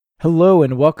Hello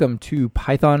and welcome to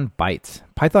Python Bytes,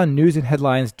 Python news and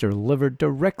headlines delivered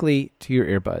directly to your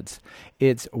earbuds.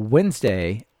 It's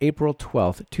Wednesday, April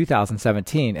 12th,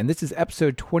 2017, and this is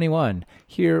episode 21.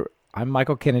 Here, I'm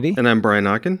Michael Kennedy. And I'm Brian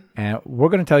Ocken. And we're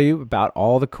going to tell you about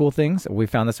all the cool things we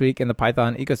found this week in the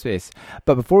Python ecospace.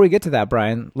 But before we get to that,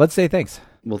 Brian, let's say thanks.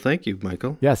 Well, thank you,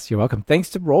 Michael. Yes, you're welcome.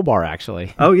 Thanks to Rollbar,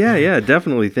 actually. Oh, yeah,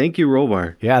 definitely. Thank you,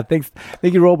 Rollbar. Yeah, thanks.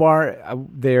 Thank you, Rollbar.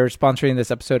 They're sponsoring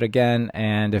this episode again.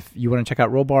 And if you want to check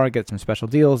out Rollbar, get some special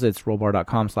deals, it's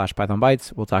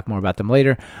rollbar.com/PythonBytes. We'll talk more about them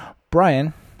later.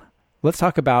 Brian, let's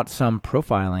talk about some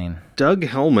profiling. Doug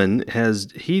Hellman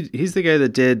he's the guy that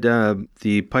did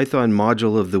the Python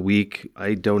module of the week.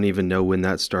 I don't even know when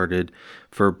that started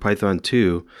for Python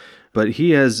 2. But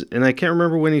he has, and I can't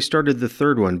remember when he started the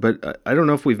third one, but I don't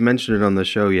know if we've mentioned it on the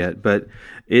show yet, but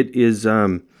it is,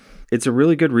 it's a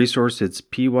really good resource. It's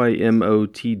pymotw.com,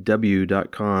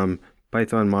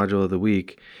 Python module of the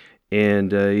week.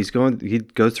 And he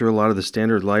goes through a lot of the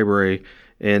standard library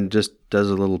and just does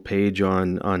a little page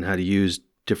on how to use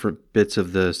different bits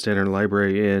of the standard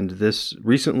library. And this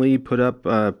recently put up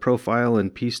profile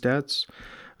and pstats,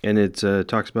 and it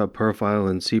talks about profile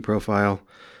and cprofile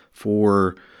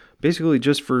for basically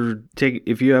just for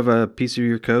if you have a piece of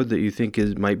your code that you think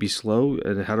might be slow,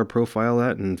 and how to profile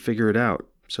that and figure it out.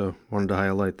 So wanted to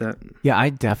highlight that. Yeah, I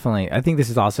think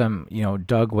this is awesome.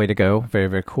 Doug, way to go. Very,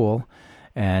 very cool.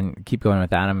 And keep going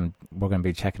with that. We're going to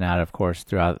be checking out, of course,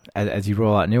 throughout as you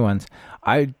roll out new ones.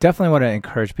 I definitely want to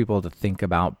encourage people to think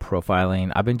about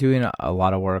profiling. I've been doing a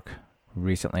lot of work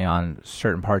recently on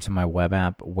certain parts of my web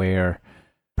app where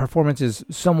performance is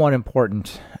somewhat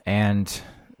important and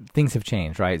things have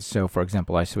changed, right? So, for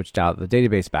example, I switched out the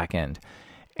database backend,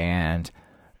 and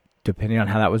depending on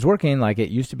how that was working, like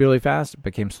it used to be really fast, it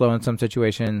became slow in some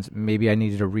situations. Maybe I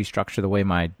needed to restructure the way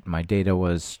my data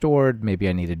was stored. Maybe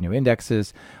I needed new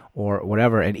indexes or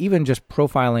whatever. And even just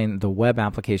profiling the web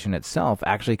application itself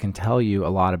actually can tell you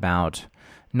a lot about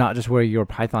not just where your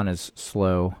Python is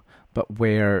slow, but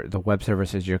where the web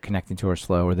services you're connecting to are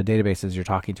slow, or the databases you're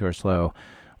talking to are slow.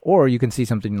 Or you can see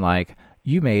something like,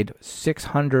 you made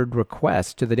 600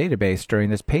 requests to the database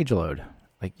during this page load.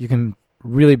 Like, you can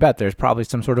really bet there's probably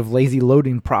some sort of lazy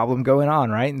loading problem going on,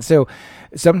 right? And so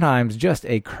sometimes just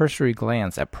a cursory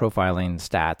glance at profiling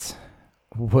stats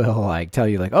will tell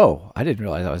you oh, I didn't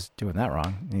realize I was doing that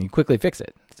wrong. And you quickly fix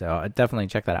it. So definitely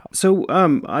check that out. So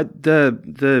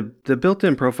the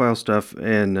built-in profile stuff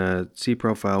and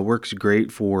cprofile works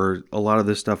great for a lot of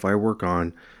the stuff I work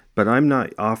on. But I'm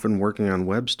not often working on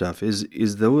web stuff. Are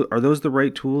those the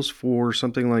right tools for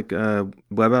something like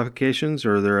web applications,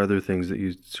 or are there other things that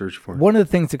you search for? One of the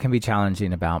things that can be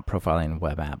challenging about profiling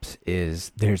web apps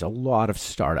is there's a lot of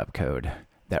startup code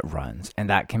that runs, and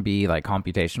that can be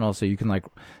computational. So you can if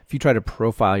you try to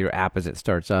profile your app as it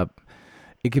starts up,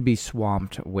 it could be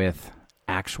swamped with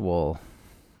actual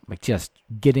just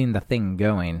getting the thing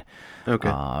going,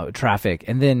 traffic.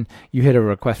 And then you hit a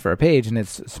request for a page and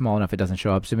it's small enough it doesn't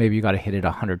show up. So maybe you got to hit it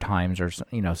 100 times or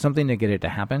something to get it to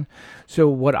happen. So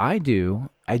what I do,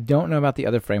 I don't know about the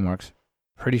other frameworks.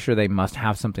 Pretty sure they must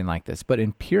have something like this. But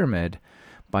in Pyramid,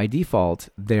 by default,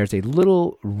 there's a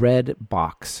little red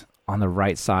box on the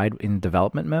right side in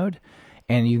development mode.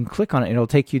 And you can click on it and it'll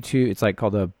take you to, it's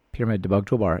called a Pyramid debug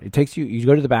toolbar. It takes you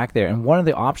go to the back there, and one of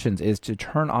the options is to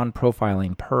turn on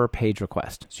profiling per page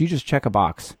request. So you just check a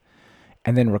box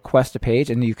and then request a page,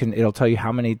 and it'll tell you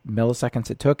how many milliseconds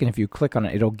it took, and if you click on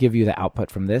it, it'll give you the output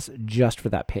from this just for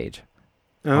that page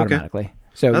automatically.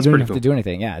 So that's you don't have cool to do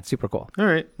anything. Yeah, it's super cool. All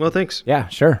right. Well, thanks. Yeah,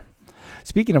 sure.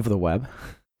 Speaking of the web,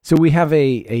 so we have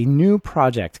a new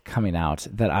project coming out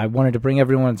that I wanted to bring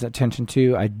everyone's attention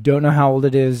to. I don't know how old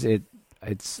it is.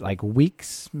 It's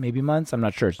weeks, maybe months. I'm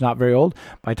not sure. It's not very old.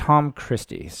 By Tom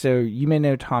Christie. So you may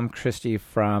know Tom Christie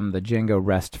from the Django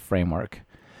REST framework.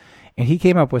 And he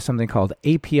came up with something called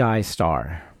API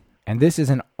Star. And this is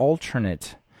an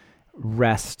alternate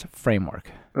REST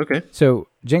framework. Okay. So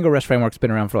Django REST framework's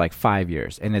been around for 5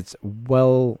 years. And it's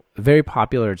very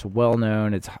popular. It's well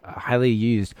known. It's highly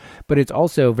used. But it's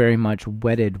also very much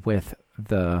wedded with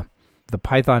the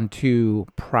Python 2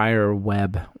 prior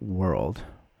web world.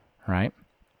 Right?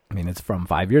 I mean, it's from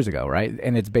 5 years ago, right?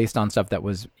 And it's based on stuff that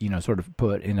was, sort of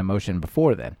put into motion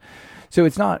before then. So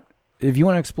it's not, if you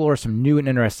want to explore some new and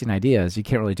interesting ideas, you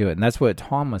can't really do it. And that's what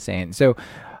Tom was saying. So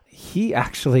he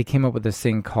actually came up with this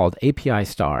thing called API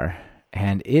Star,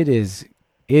 and it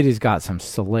has got some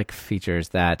slick features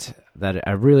that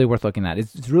are really worth looking at.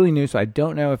 It's really new, so I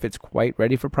don't know if it's quite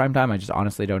ready for prime time. I just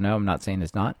honestly don't know. I'm not saying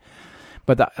it's not.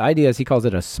 But the idea is he calls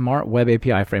it a smart web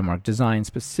API framework designed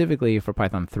specifically for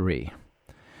Python 3.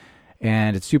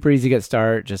 And it's super easy to get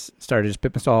started. Just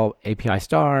pip install API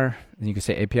star. Then you can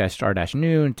say API star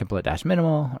 -new template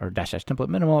 -minimal or dash template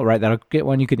minimal, right? That'll get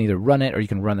one. You can either run it or you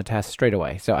can run the test straight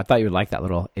away. So I thought you would like that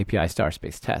little API star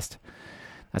space test.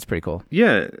 That's pretty cool.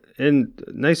 Yeah, and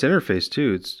nice interface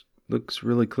too. Looks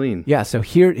really clean. Yeah, so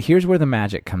here's where the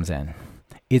magic comes in.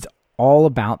 It's all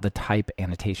about the type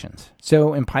annotations.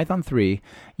 So in Python 3,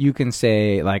 you can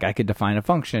say, like, I could define a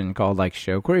function called like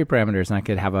show query parameters, and I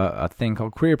could have a thing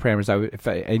called query parameters. If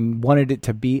I wanted it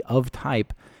to be of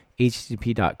type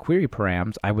http.query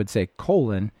params, I would say :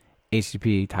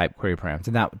 http type query params.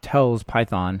 And that tells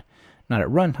Python, not at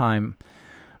runtime,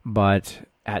 but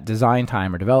at design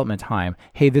time or development time,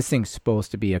 hey, this thing's supposed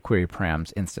to be a query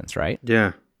params instance, right?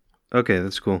 Yeah. Okay,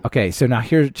 that's cool. Okay, so now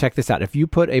check this out. If you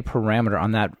put a parameter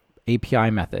on that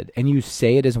API method and you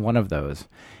say it is one of those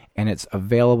and it's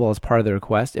available as part of the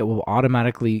request, it will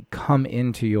automatically come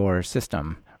into your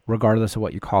system regardless of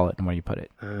what you call it and where you put it.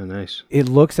 Nice. It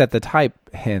looks at the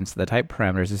type hints, the type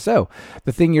parameters. So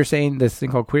the thing you're saying, this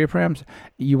thing called query params,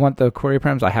 you want the query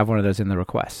params, I have one of those in the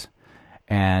requests.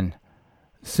 And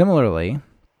similarly,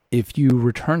 if you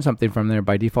return something from there,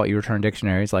 by default you return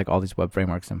dictionaries like all these web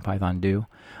frameworks in Python do.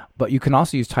 But you can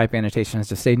also use type annotations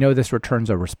to say, no, this returns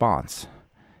a response,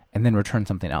 and then return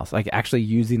something else. Like actually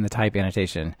using the type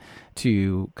annotation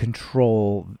to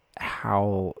control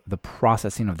how the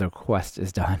processing of the request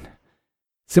is done.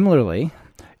 Similarly,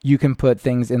 you can put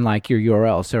things in like your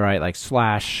URL. So right, like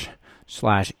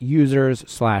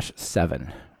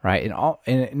 /users/7, right?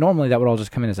 And normally that would all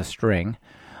just come in as a string,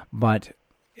 but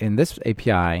in this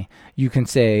API, you can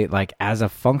say, like, as a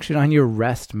function on your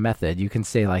REST method, you can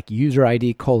say like user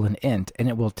ID : int, and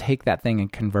it will take that thing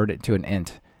and convert it to an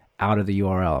int out of the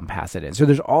URL and pass it in. So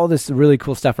there's all this really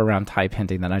cool stuff around type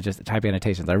hinting type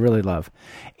annotations I really love.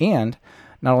 And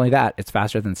not only that, it's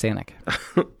faster than Sanic.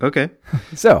 Okay.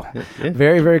 So yeah.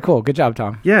 Very, very cool. Good job,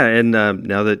 Tom. Yeah, and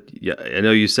now that I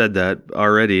know you said that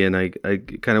already, and I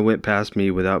kind of went past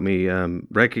me without me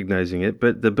recognizing it,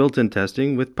 but the built-in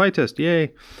testing with PyTest,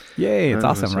 yay. Yay, it's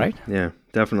awesome, right? Yeah,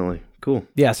 definitely. Cool.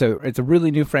 Yeah, so it's a really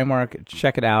new framework.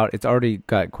 Check it out. It's already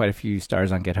got quite a few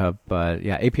stars on GitHub, but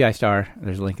yeah, API star,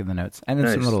 there's a link in the notes, and then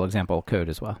some little example code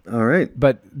as well. All right.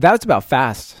 But that's about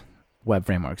fast web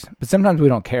frameworks. But sometimes we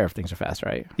don't care if things are fast,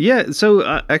 right? Yeah, so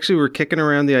actually we're kicking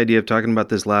around the idea of talking about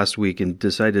this last week and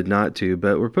decided not to,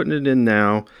 but we're putting it in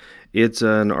now. It's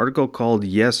an article called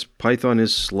Yes, Python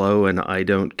is Slow and I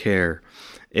Don't Care.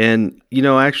 And,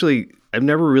 actually, I've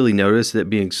never really noticed it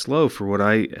being slow for what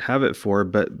I have it for,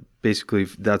 but basically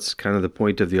that's kind of the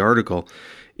point of the article,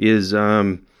 is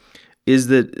that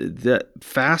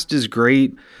fast is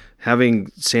great. Having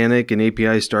Sanic and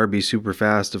API star be super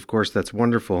fast, of course, that's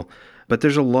wonderful. But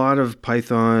there's a lot of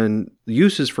Python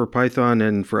uses for Python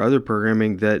and for other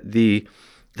programming that the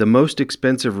most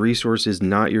expensive resource is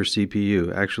not your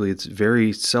CPU. Actually, it's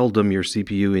very seldom your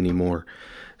CPU anymore.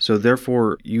 So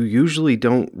therefore, you usually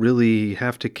don't really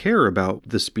have to care about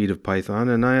the speed of Python,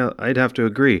 and I'd have to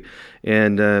agree.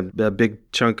 And a big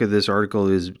chunk of this article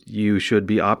is you should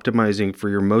be optimizing for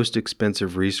your most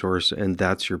expensive resource, and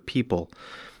that's your people.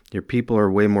 Your people are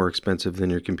way more expensive than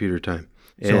your computer time.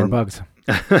 So are bugs.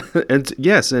 And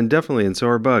yes, and definitely, and so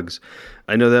are bugs.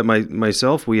 I know that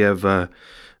myself, we have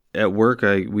at work,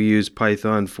 we use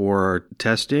Python for our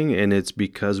testing, and it's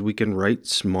because we can write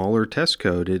smaller test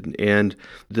code. And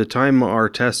the time our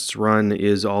tests run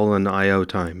is all in I/O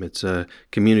time. It's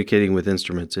communicating with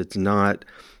instruments. It's not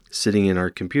sitting in our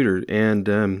computer.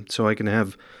 And so I can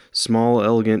have small,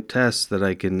 elegant tests that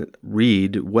I can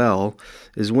read well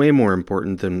is way more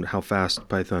important than how fast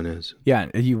Python is. Yeah,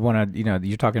 you want to,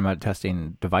 you're talking about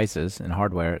testing devices and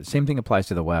hardware. Same thing applies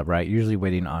to the web, right? You're usually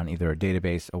waiting on either a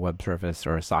database, a web service,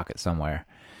 or a socket somewhere.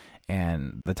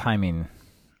 And the timing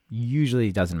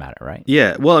usually doesn't matter, right?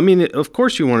 Yeah, well, I mean, of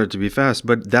course you want it to be fast,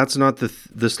 but that's not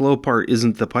the slow part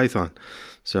isn't the Python.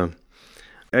 So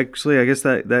actually, I guess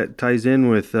that ties in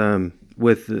with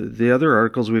the other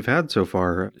articles we've had so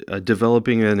far.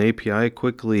 Developing an API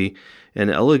quickly and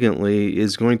elegantly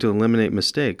is going to eliminate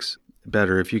mistakes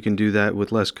better. If you can do that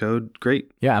with less code,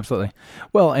 great. Yeah, absolutely.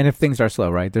 Well, and if things are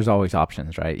slow, right, there's always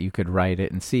options, right? You could write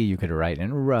it in C, you could write it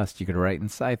in Rust, you could write it in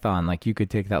Python. Like you could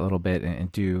take that little bit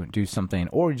and do something,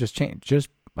 or just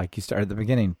like you started at the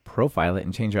beginning, profile it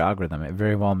and change your algorithm. It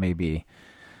very well may be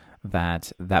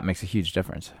that makes a huge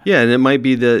difference. Yeah, and it might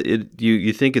be that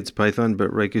you think it's Python,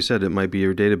 but like you said, it might be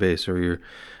your database or you're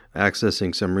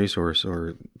accessing some resource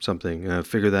or something.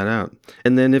 Figure that out.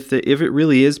 And then if it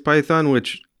really is Python,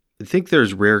 which think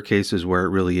there's rare cases where it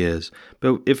really is,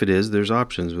 but if it is, there's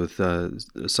options with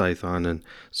Python and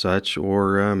such,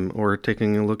 or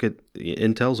taking a look at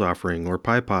Intel's offering or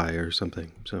PyPy or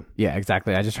something. So Yeah,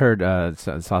 exactly. I just heard,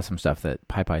 saw some stuff that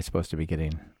PyPy is supposed to be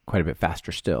getting quite a bit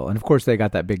faster still. And of course, they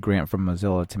got that big grant from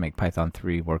Mozilla to make Python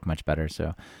 3 work much better.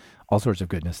 So all sorts of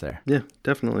goodness there. yeah,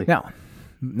 definitely. Now,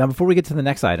 before we get to the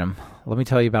next item, let me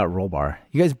tell you about Rollbar.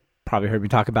 You guys probably heard me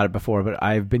talk about it before, but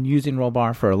I've been using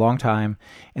Rollbar for a long time.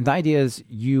 And the idea is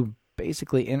you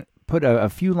basically put a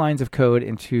few lines of code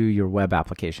into your web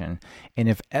application. And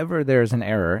if ever there's an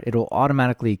error, it'll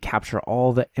automatically capture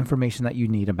all the information that you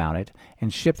need about it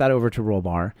and ship that over to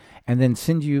Rollbar and then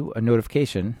send you a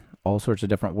notification, all sorts of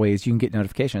different ways you can get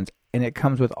notifications. And it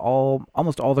comes with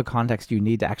almost all the context you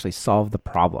need to actually solve the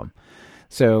problem.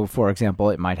 So, for example,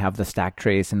 it might have the stack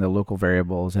trace and the local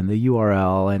variables and the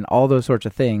URL and all those sorts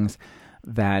of things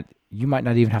that you might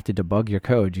not even have to debug your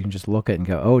code. You can just look at it and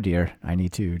go, oh dear, I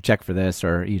need to check for this,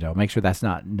 or make sure that's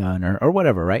not none, or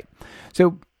whatever, right?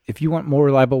 So if you want more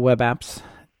reliable web apps,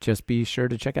 just be sure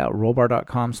to check out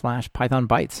rollbar.com/Python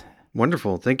Bytes.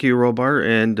 Wonderful. Thank you, Rollbar.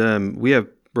 And we have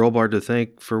Rollbar to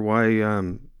thank for why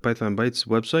Python Bytes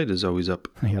website is always up.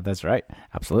 Yeah, that's right.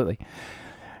 Absolutely.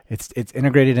 It's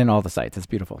integrated in all the sites. It's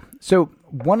beautiful. So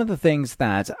one of the things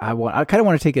that I kind of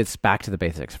want to take us back to the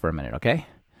basics for a minute, okay?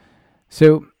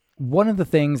 So one of the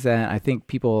things that I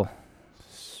think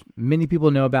many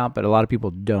people know about, but a lot of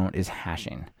people don't, is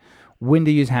hashing. When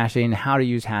to use hashing, how to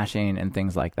use hashing, and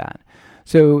things like that.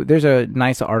 So there's a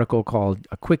nice article called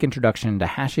A Quick Introduction to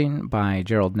Hashing by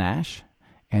Gerald Nash,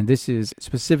 and this is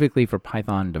specifically for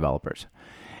Python developers,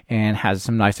 and has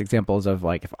some nice examples of,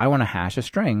 like, if I want to hash a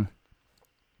string,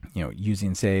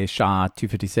 using, say,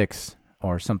 SHA-256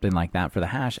 or something like that for the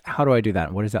hash, how do I do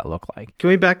that? What does that look like? Can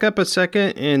we back up a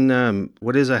second? And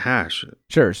what is a hash?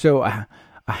 Sure. So a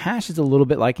hash is a little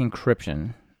bit like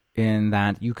encryption in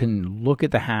that you can look at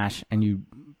the hash and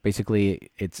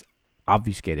it's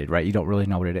obfuscated, right? You don't really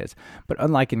know what it is. But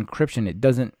unlike encryption,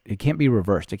 it can't be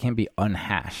reversed. It can't be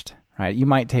unhashed, right? You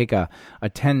might take a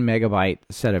 10 megabyte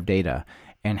set of data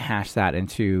and hash that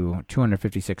into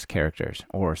 256 characters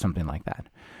or something like that,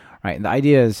 right? And the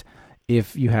idea is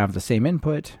if you have the same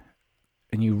input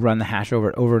and you run the hash over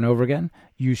and over again,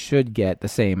 you should get the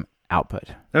same output.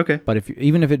 Okay. But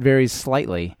even if it varies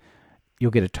slightly, you'll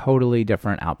get a totally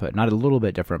different output. Not a little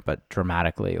bit different, but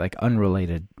dramatically, like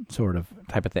unrelated sort of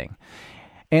type of thing.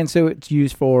 And so it's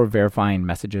used for verifying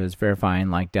messages,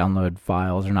 verifying like download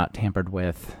files are not tampered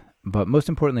with. But most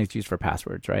importantly, it's used for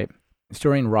passwords, right?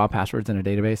 Storing raw passwords in a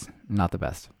database, not the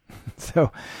best.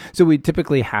 So we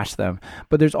typically hash them,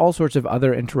 but there's all sorts of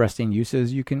other interesting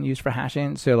uses you can use for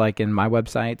hashing. So like in my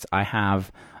websites, I have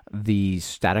the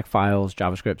static files,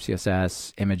 JavaScript,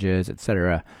 CSS, images,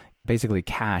 etc., basically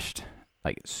cached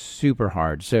like super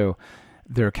hard. So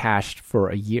they're cached for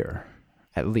a year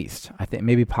at least, I think,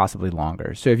 maybe possibly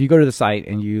longer. So if you go to the site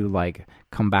and you like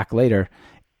come back later,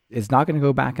 it's not going to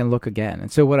go back and look again.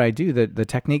 And so what I do, the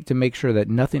technique to make sure that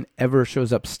nothing ever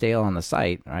shows up stale on the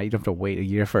site, right? You don't have to wait a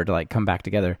year for it to like come back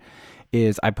together,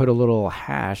 is I put a little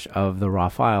hash of the raw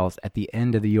files at the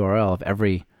end of the URL of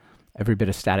every bit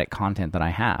of static content that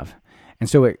I have. And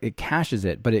so it caches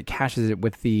it, but it caches it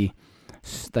with the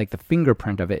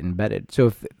fingerprint of it embedded. So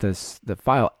if the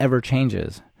file ever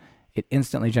changes, it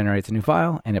instantly generates a new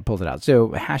file and it pulls it out.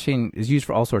 So hashing is used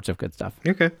for all sorts of good stuff.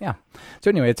 Okay. Yeah. So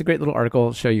anyway, it's a great little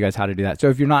article to show you guys how to do that. So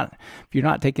if you're not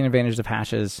taking advantage of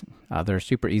hashes, they're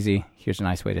super easy. Here's a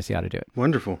nice way to see how to do it.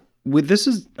 Wonderful. This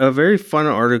is a very fun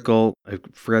article. I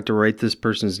forgot to write this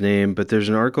person's name, but there's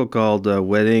an article called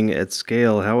Wedding at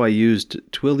Scale, How I Used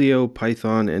Twilio,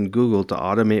 Python, and Google to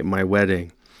Automate My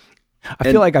Wedding.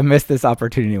 I feel like I missed this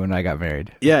opportunity when I got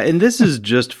married. Yeah, and this is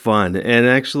just fun. And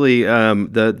actually,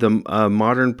 the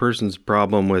modern person's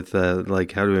problem with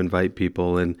like how to invite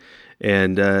people,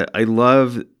 and I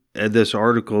love this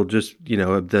article. Just the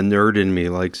nerd in me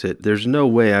likes it. There's no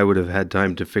way I would have had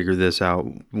time to figure this out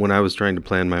when I was trying to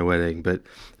plan my wedding, but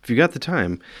if you got the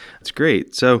time, it's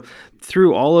great. So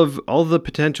threw all the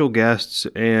potential guests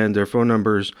and their phone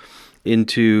numbers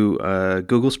into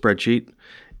Google spreadsheet.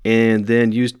 And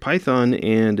then used Python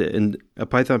and a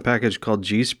Python package called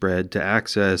gspread to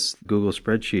access Google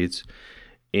Spreadsheets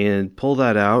and pull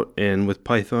that out. And with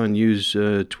Python, use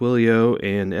Twilio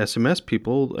and SMS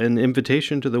people an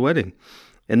invitation to the wedding.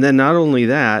 And then not only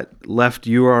that, left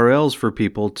URLs for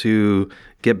people to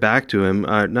get back to him.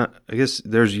 I guess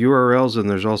there's URLs and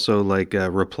there's also like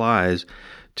replies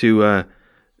to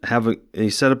he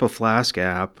set up a Flask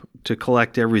app to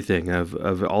collect everything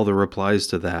of all the replies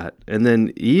to that. And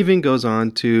then he even goes on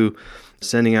to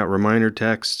sending out reminder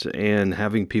texts and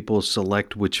having people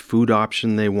select which food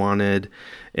option they wanted.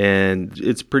 And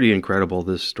it's pretty incredible,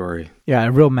 this story. Yeah,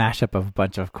 a real mashup of a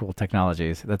bunch of cool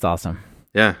technologies. That's awesome.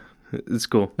 Yeah, it's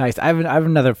cool. Nice. I have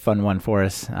another fun one for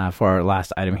us for our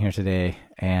last item here today.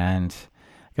 And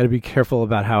got to be careful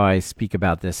about how I speak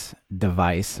about this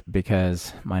device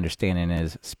because my understanding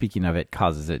is speaking of it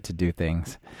causes it to do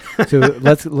things. So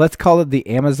let's call it the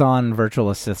Amazon virtual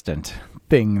assistant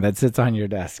thing that sits on your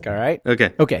desk. All right.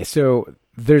 Okay. So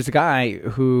there's a guy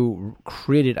who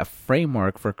created a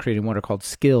framework for creating what are called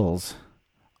skills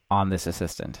on this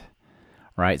assistant.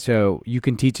 Right. So you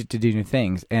can teach it to do new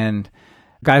things. And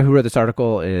the guy who wrote this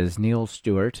article is Neil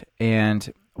Stewart.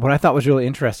 And what I thought was really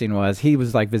interesting was he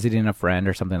was like visiting a friend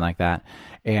or something like that,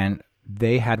 and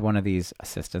they had one of these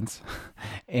assistants,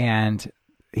 and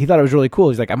he thought it was really cool.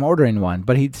 He's like, I'm ordering one,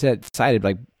 but he decided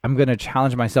like, I'm going to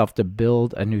challenge myself to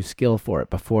build a new skill for it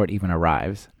before it even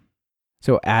arrives.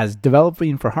 So as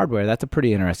developing for hardware, that's a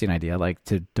pretty interesting idea, like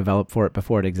to develop for it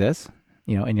before it exists.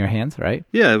 In your hands, right?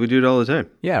 Yeah, we do it all the time.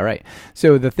 Yeah, right.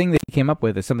 So the thing that he came up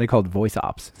with is something called voice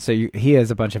ops. So he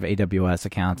has a bunch of AWS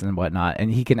accounts and whatnot,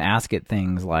 and he can ask it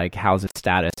things like, how's its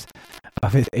status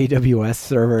of his AWS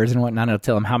servers and whatnot. It'll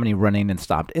tell him how many running and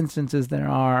stopped instances there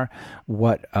are,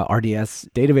 what RDS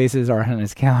databases are on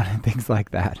his account, and things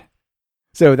like that.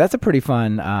 So that's a pretty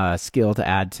fun skill to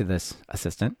add to this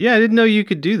assistant. Yeah, I didn't know you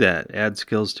could do that, add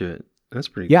skills to it. That's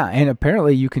pretty cool. Yeah, and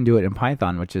apparently you can do it in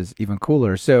Python, which is even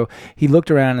cooler. So he looked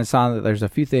around and saw that there's a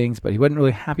few things, but he wasn't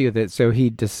really happy with it. So he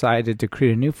decided to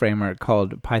create a new framework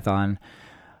called Python,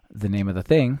 the name of the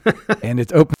thing. And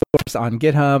it's open source on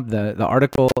GitHub. The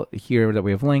article here that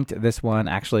we have linked, this one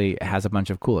actually has a bunch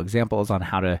of cool examples on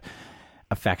how to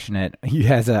affection it. He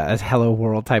has a hello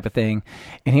world type of thing.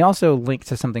 And he also linked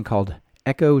to something called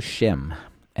Echo Shim.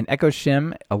 And Echo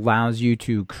Shim allows you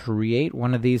to create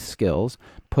one of these skills,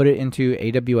 put it into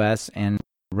AWS and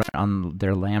run it on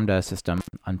their Lambda system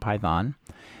on Python,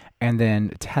 and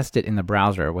then test it in the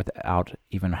browser without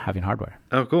even having hardware.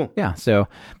 Oh, cool. Yeah, so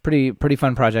pretty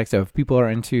fun project. So if people are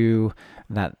into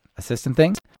that assistant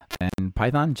thing and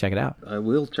Python, check it out. I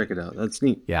will check it out. That's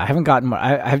neat. Yeah, I haven't gotten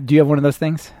one. Do you have one of those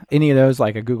things? Any of those,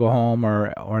 like a Google Home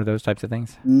or those types of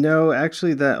things? No,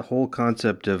 actually, that whole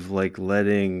concept of like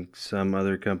letting some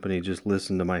other company just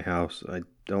listen to my house, I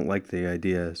don't like the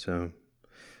idea. So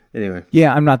anyway.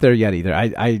 Yeah, I'm not there yet either.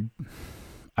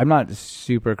 I'm not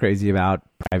super crazy about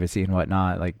privacy and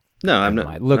whatnot. Like, no, I'm not.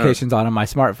 My locations on my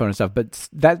smartphone and stuff, but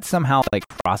that somehow like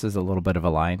crosses a little bit of a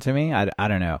line to me. I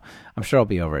don't know. I'm sure I'll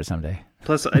be over it someday.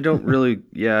 Plus, I don't really,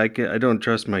 I don't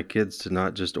trust my kids to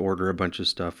not just order a bunch of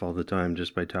stuff all the time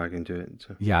just by talking to it.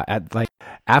 So. Yeah,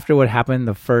 after what happened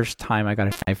the first time I got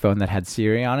an iPhone that had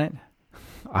Siri on it,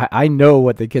 I know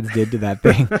what the kids did to that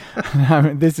thing. I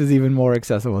mean, this is even more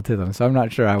accessible to them, so I'm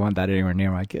not sure I want that anywhere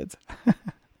near my kids.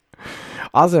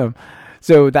 Awesome.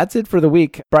 So that's it for the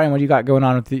week. Brian, what do you got going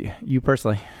on with you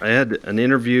personally? I had an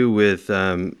interview with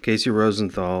Casey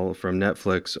Rosenthal from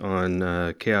Netflix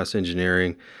on chaos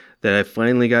engineering that I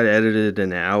finally got edited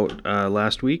and out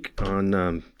last week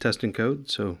on testing code.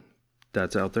 So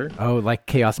that's out there. Oh, like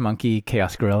Chaos Monkey,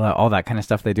 Chaos Gorilla, all that kind of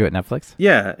stuff they do at Netflix?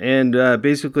 Yeah, and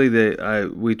basically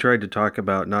we tried to talk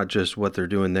about not just what they're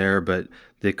doing there, but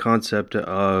the concept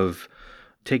of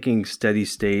taking steady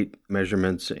state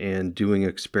measurements and doing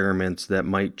experiments that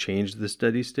might change the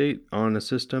steady state on a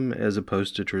system as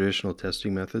opposed to traditional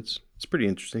testing methods. It's pretty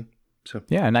interesting. So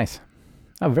yeah, nice.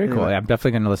 Oh, very cool. Yeah, I'm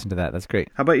definitely going to listen to that. That's great.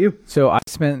 How about you? So I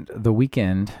spent the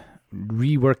weekend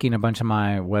reworking a bunch of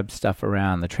my web stuff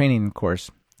around the training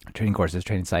courses,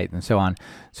 training site, and so on.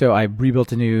 So I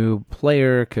rebuilt a new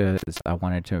player because I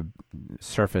wanted to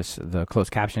surface the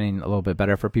closed captioning a little bit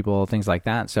better for people, things like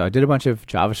that. So I did a bunch of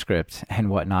JavaScript and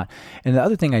whatnot. And the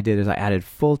other thing I did is I added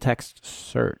full text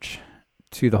search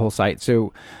to the whole site.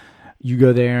 So you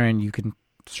go there and you can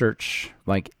search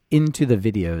like into the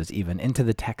videos, even into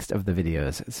the text of the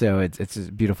videos. So it's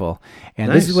beautiful. And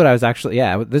nice. This is what I was actually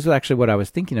what I was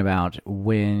thinking about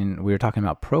when we were talking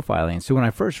about profiling. So when I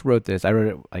first wrote this, I wrote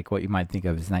it like what you might think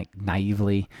of as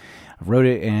naively. I wrote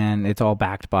it and it's all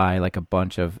backed by like a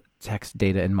bunch of text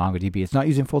data in MongoDB. It's not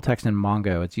using full text in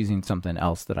Mongo. It's using something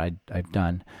else that I've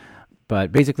done.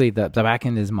 But basically the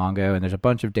backend is Mongo and there's a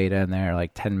bunch of data in there,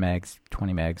 like 10 megs,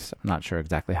 20 megs. I'm not sure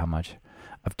exactly how much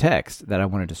of text that I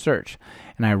wanted to search.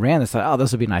 And I ran this, thought,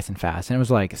 this will be nice and fast. And it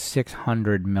was like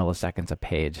 600 milliseconds a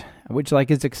page, which like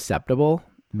is acceptable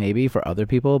maybe for other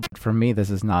people. But for me,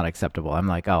 this is not acceptable. I'm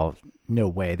like, oh, no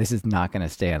way. This is not going to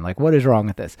stand. Like, what is wrong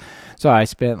with this? So I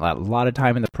spent a lot of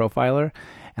time in the profiler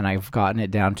and I've gotten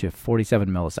it down to 47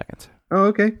 milliseconds. Oh,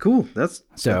 okay, cool.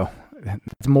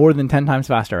 it's more than 10 times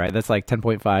faster, right? That's like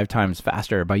 10.5 times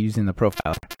faster by using the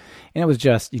profiler. And it was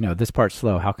just, this part's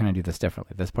slow. How can I do this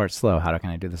differently? This part's slow. How can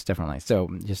I do this differently? So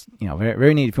just, very,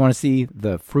 very neat. If you want to see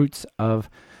the fruits of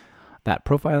that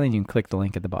profiling, you can click the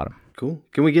link at the bottom. Cool.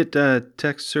 Can we get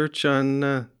text search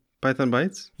on Python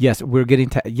Bytes? Yes, we're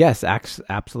getting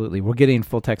absolutely. We're getting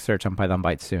full text search on Python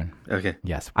Bytes soon. Okay.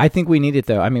 Yes. I think we need it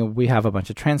though. I mean, we have a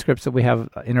bunch of transcripts that we have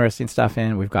interesting stuff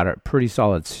in. We've got a pretty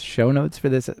solid show notes for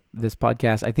this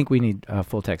podcast. I think we need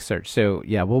full text search. So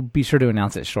yeah, we'll be sure to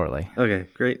announce it shortly. Okay,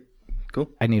 great. Cool.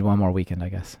 I need one more weekend, I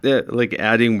guess. Yeah, like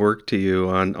adding work to you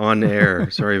on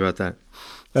air. Sorry about that.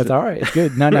 That's all right. It's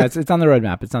good. No, it's on the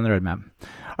roadmap. It's on the roadmap.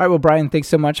 All right. Well, Brian, thanks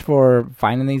so much for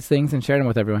finding these things and sharing them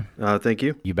with everyone. Thank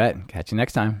you. You bet. Catch you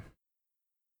next time.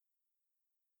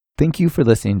 Thank you for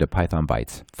listening to Python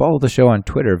Bytes. Follow the show on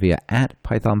Twitter via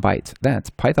 @PythonBytes. That's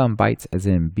Python Bytes as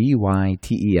in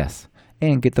BYTES.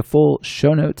 And get the full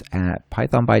show notes at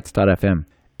pythonbytes.fm.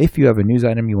 If you have a news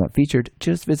item you want featured,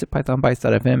 just visit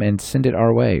pythonbytes.fm and send it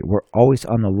our way. We're always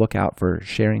on the lookout for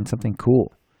sharing something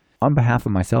cool. On behalf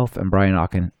of myself and Brian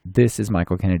Ocken, this is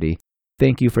Michael Kennedy.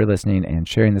 Thank you for listening and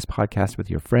sharing this podcast with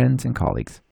your friends and colleagues.